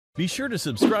Be sure to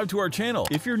subscribe to our channel.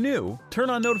 If you're new, turn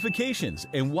on notifications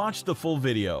and watch the full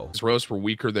video. His roasts were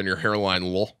weaker than your hairline,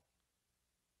 lol.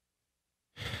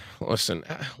 Listen,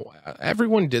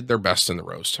 everyone did their best in the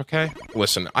roast, okay?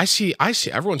 Listen, I see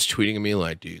everyone's tweeting at me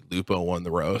like, dude, Lupo won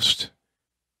the roast.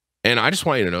 And I just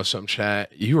want you to know something,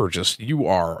 chat. You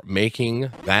are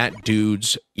making that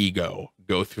dude's ego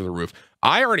go through the roof.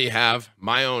 I already have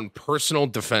my own personal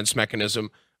defense mechanism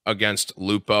against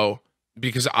Lupo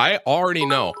because I already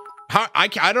know how I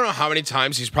don't know how many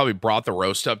times he's probably brought the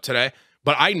roast up today,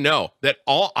 but I know that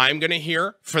all I'm going to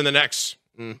hear for the next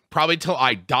probably till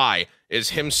I die is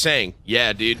him saying,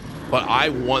 yeah, dude, but I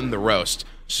won the roast.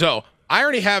 So I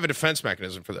already have a defense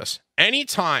mechanism for this.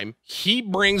 Anytime he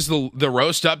brings the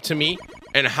roast up to me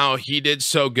and how he did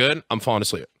so good, I'm falling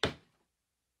asleep.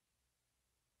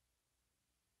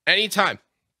 Anytime.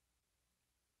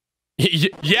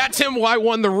 Yeah, Tim, why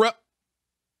won the roast?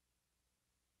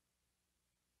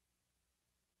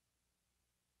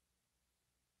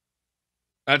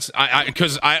 That's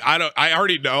because I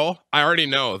already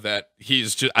know that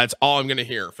he's just, that's all I'm gonna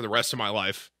hear for the rest of my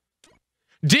life.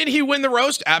 Did he win the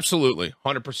roast? Absolutely,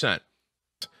 100%.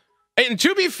 And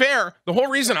to be fair, the whole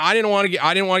reason I didn't want to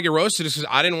get roasted is because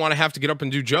I didn't want to have to get up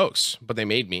and do jokes, but they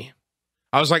made me.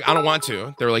 I was like, I don't want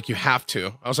to. They were like, you have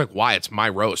to. I was like, why? It's my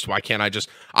roast. Why can't I just?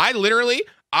 I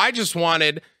just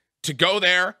wanted to go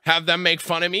there, have them make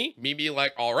fun of me be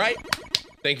like, all right,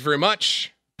 thank you very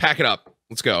much. Pack it up.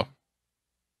 Let's go.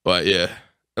 But yeah,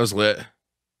 that was lit.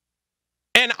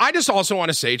 And I just also want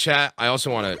to say, chat, I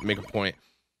also want to make a point.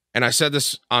 And I said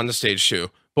this on the stage too,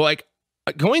 but like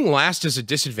going last is a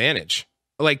disadvantage.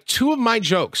 Like two of my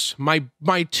jokes, my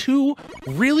two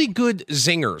really good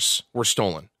zingers were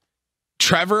stolen.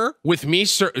 Trevor, with me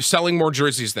selling more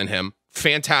jerseys than him,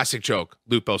 fantastic joke.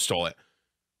 Lupo stole it.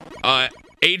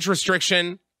 Age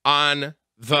restriction on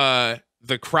the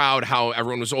crowd, how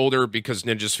everyone was older because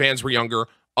Ninja's fans were younger.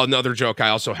 Another joke I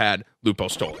also had, Lupo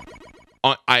stole it.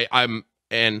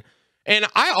 And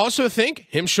I also think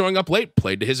him showing up late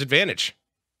played to his advantage.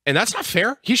 And that's not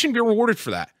fair. He shouldn't be rewarded for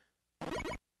that.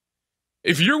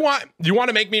 If you want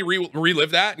to make me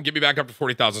relive that and get me back up to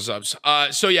 40,000 subs.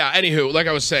 So yeah, anywho, like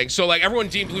I was saying, so like everyone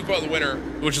deemed Lupo the winner,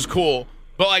 which is cool.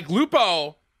 But like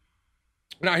Lupo,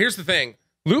 now here's the thing.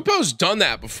 Lupo's done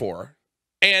that before.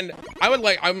 And I'm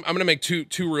gonna make two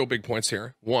real big points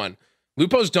here. One,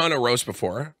 Lupo's done a roast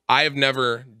before. I have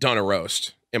never done a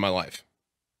roast in my life.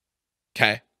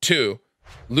 Okay. Two,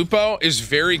 Lupo is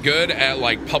very good at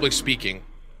like public speaking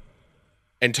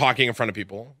and talking in front of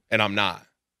people, and I'm not.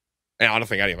 And I don't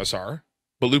think any of us are.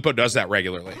 But Lupo does that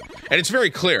regularly. And it's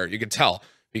very clear, you can tell,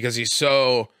 because he's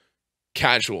so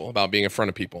casual about being in front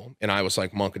of people. And I was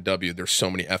like, Monk of W, there's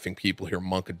so many effing people here,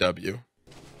 Monk of W.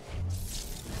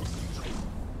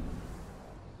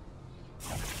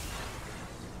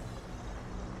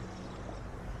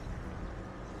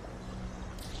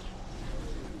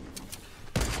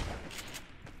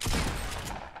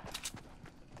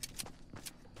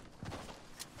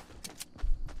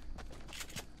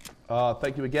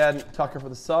 Thank you again, Tucker, for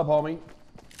the sub, homie.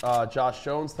 Josh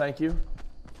Jones, thank you.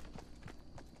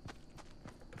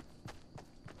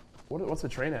 What's the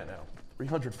train at now?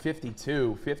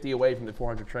 352, 50 away from the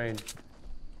 400 train.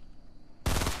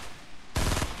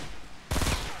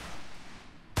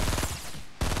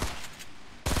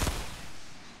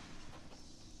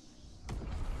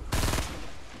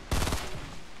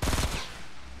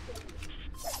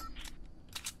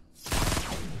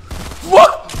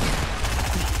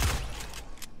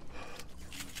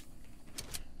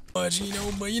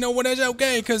 But you know what? That's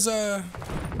okay, cause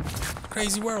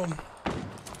crazy world.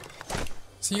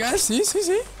 See you guys, see.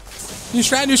 New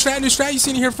strat. You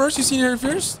seen it here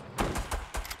first.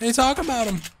 They talk about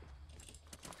him.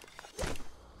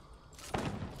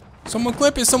 Someone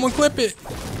clip it.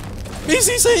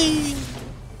 BCC.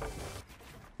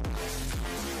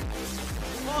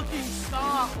 Fucking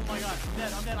stop! Oh my god,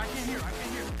 I'm dead. I can't hear.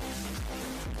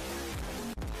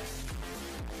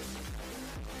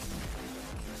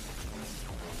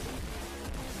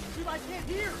 Dude, I can't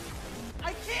hear!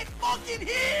 I can't fucking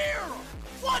hear!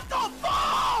 What the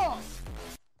fuck?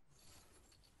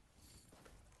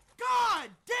 God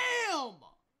damn!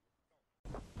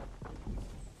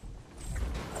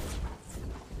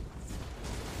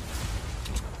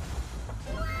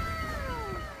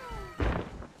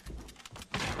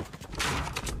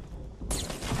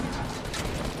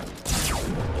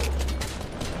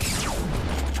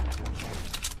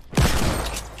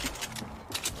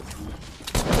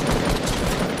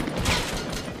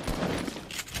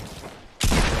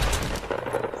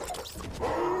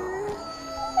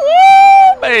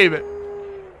 Baby.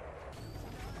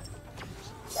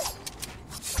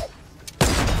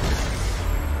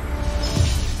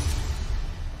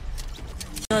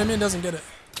 what I mean? Doesn't get it.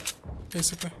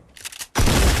 Basically.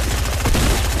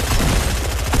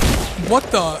 What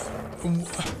the?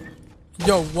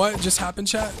 Yo, what just happened,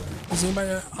 chat? Does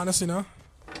anybody honestly know?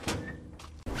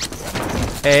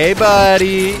 Hey,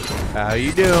 buddy. How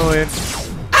you doing?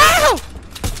 Ow!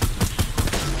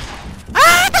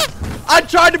 Ah! I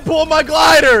tried to pull my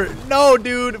glider. No,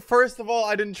 dude. First of all,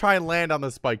 I didn't try and land on the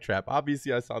spike trap.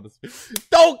 Obviously, I saw this.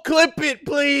 Don't clip it,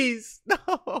 please.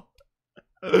 No.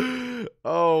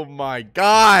 Oh, my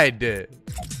God.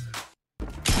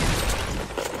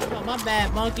 Oh, my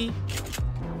bad, monkey.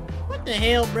 What the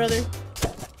hell, brother?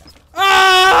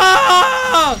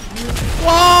 Ah!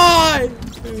 Why?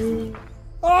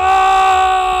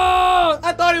 Oh!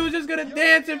 I thought he was just gonna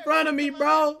dance in front of me,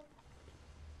 bro.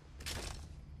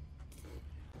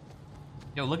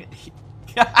 Yo, look at.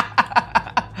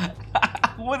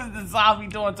 What is the zombie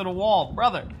doing to the wall,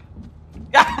 brother?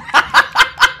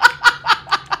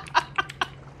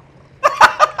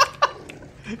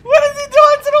 What is he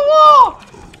doing to the wall?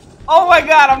 Oh my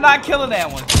God, I'm not killing that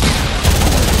one.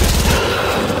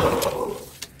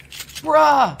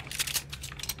 Bruh.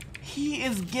 He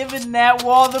is giving that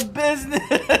wall the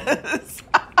business.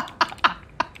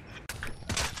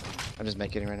 I'm just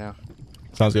making it right now.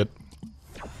 Sounds good.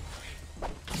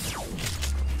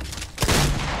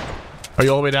 Are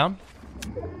you all the way down?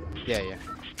 Yeah, yeah.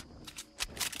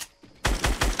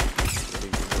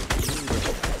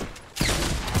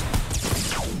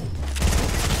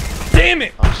 Damn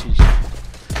it! Oh, sheesh.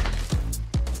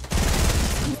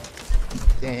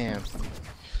 Damn.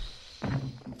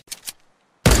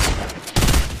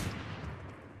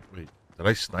 Wait, did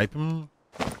I snipe him?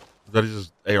 Or did I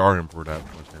just AR him for that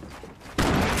much damage?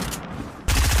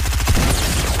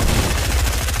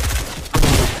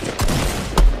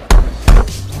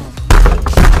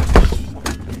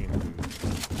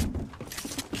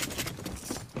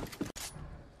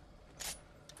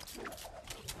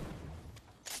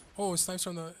 Oh, it's snipes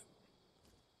from the.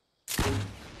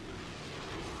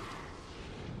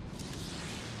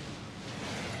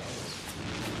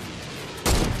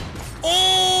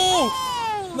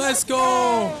 Oh! Let's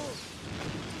go!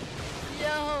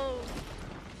 Yo!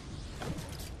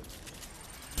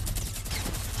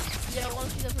 Yeah,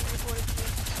 once he doesn't record it.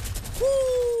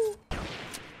 Woo!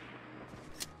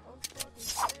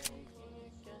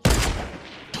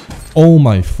 Oh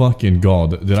my fucking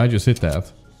god, did I just hit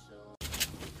that?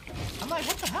 I'm like,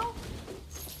 what the hell?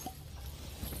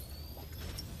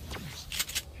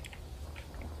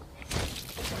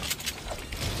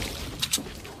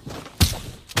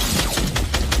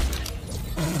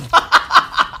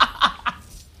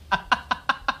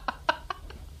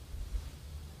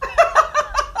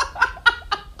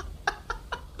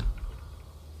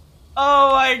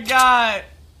 Oh my God.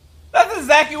 That's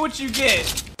exactly what you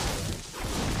get.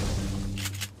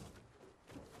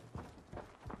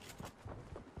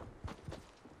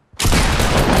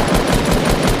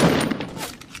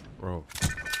 Bro.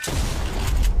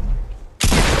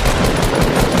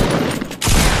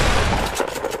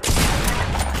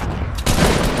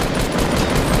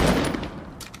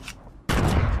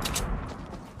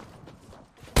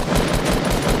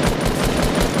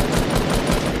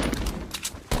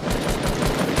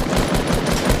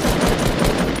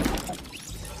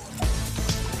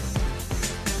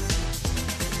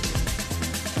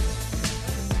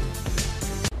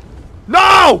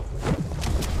 No!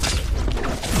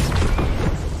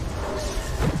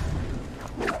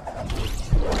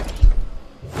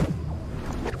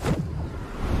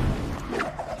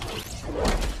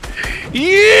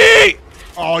 Yeet!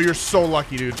 Oh, you're so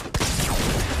lucky, dude.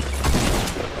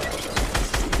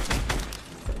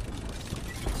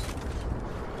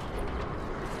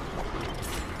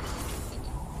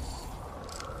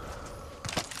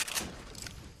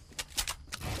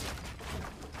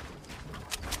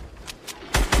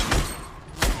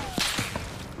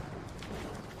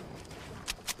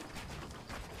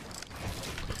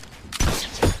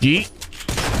 Yeet.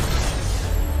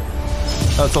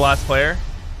 That's the last player.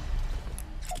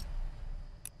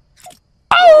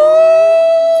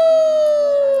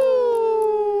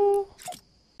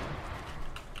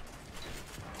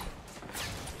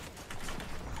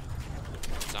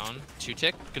 Zone, 2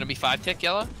 tick. Gonna be 5 tick,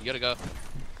 yellow. You gotta go.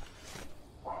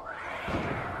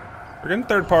 We're getting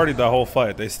third party the whole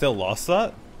fight. They still lost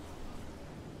that?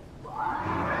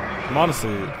 I'm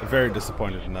honestly very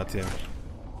disappointed in that team.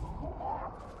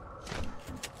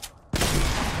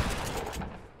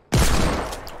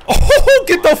 Oh,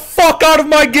 get the fuck out of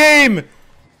my game!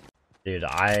 Dude,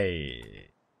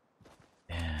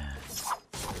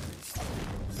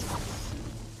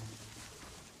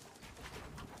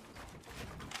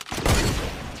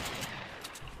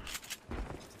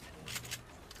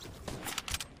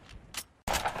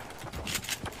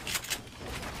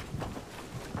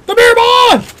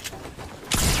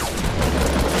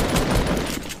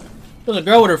 There's a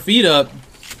girl with her feet up.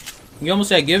 You almost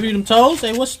said give you them toes?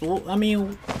 Hey, what's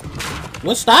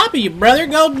stopping you, brother?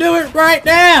 Go do it right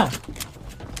now.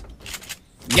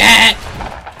 Yeah.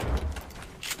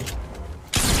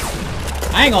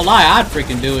 I ain't gonna lie, I'd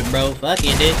freaking do it, bro. Fuck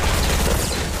it, dude.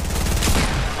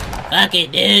 Fuck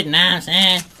it, dude. Know what I'm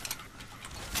saying?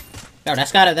 Yo,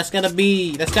 that's gotta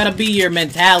be your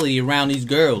mentality around these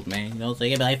girls, man. You know what I'm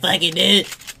saying? You be like, fuck it, dude.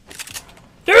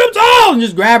 Do them toes! And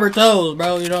just grab her toes,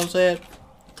 bro. You know what I'm saying?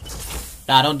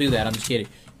 Nah, don't do that. I'm just kidding.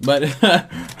 But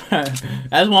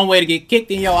that's one way to get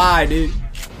kicked in your eye, dude.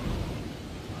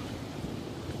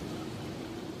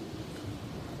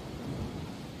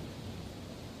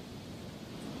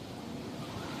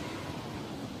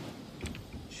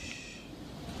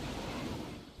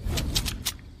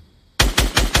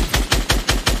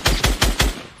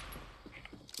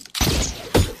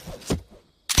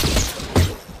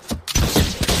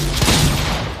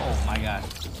 Oh my god.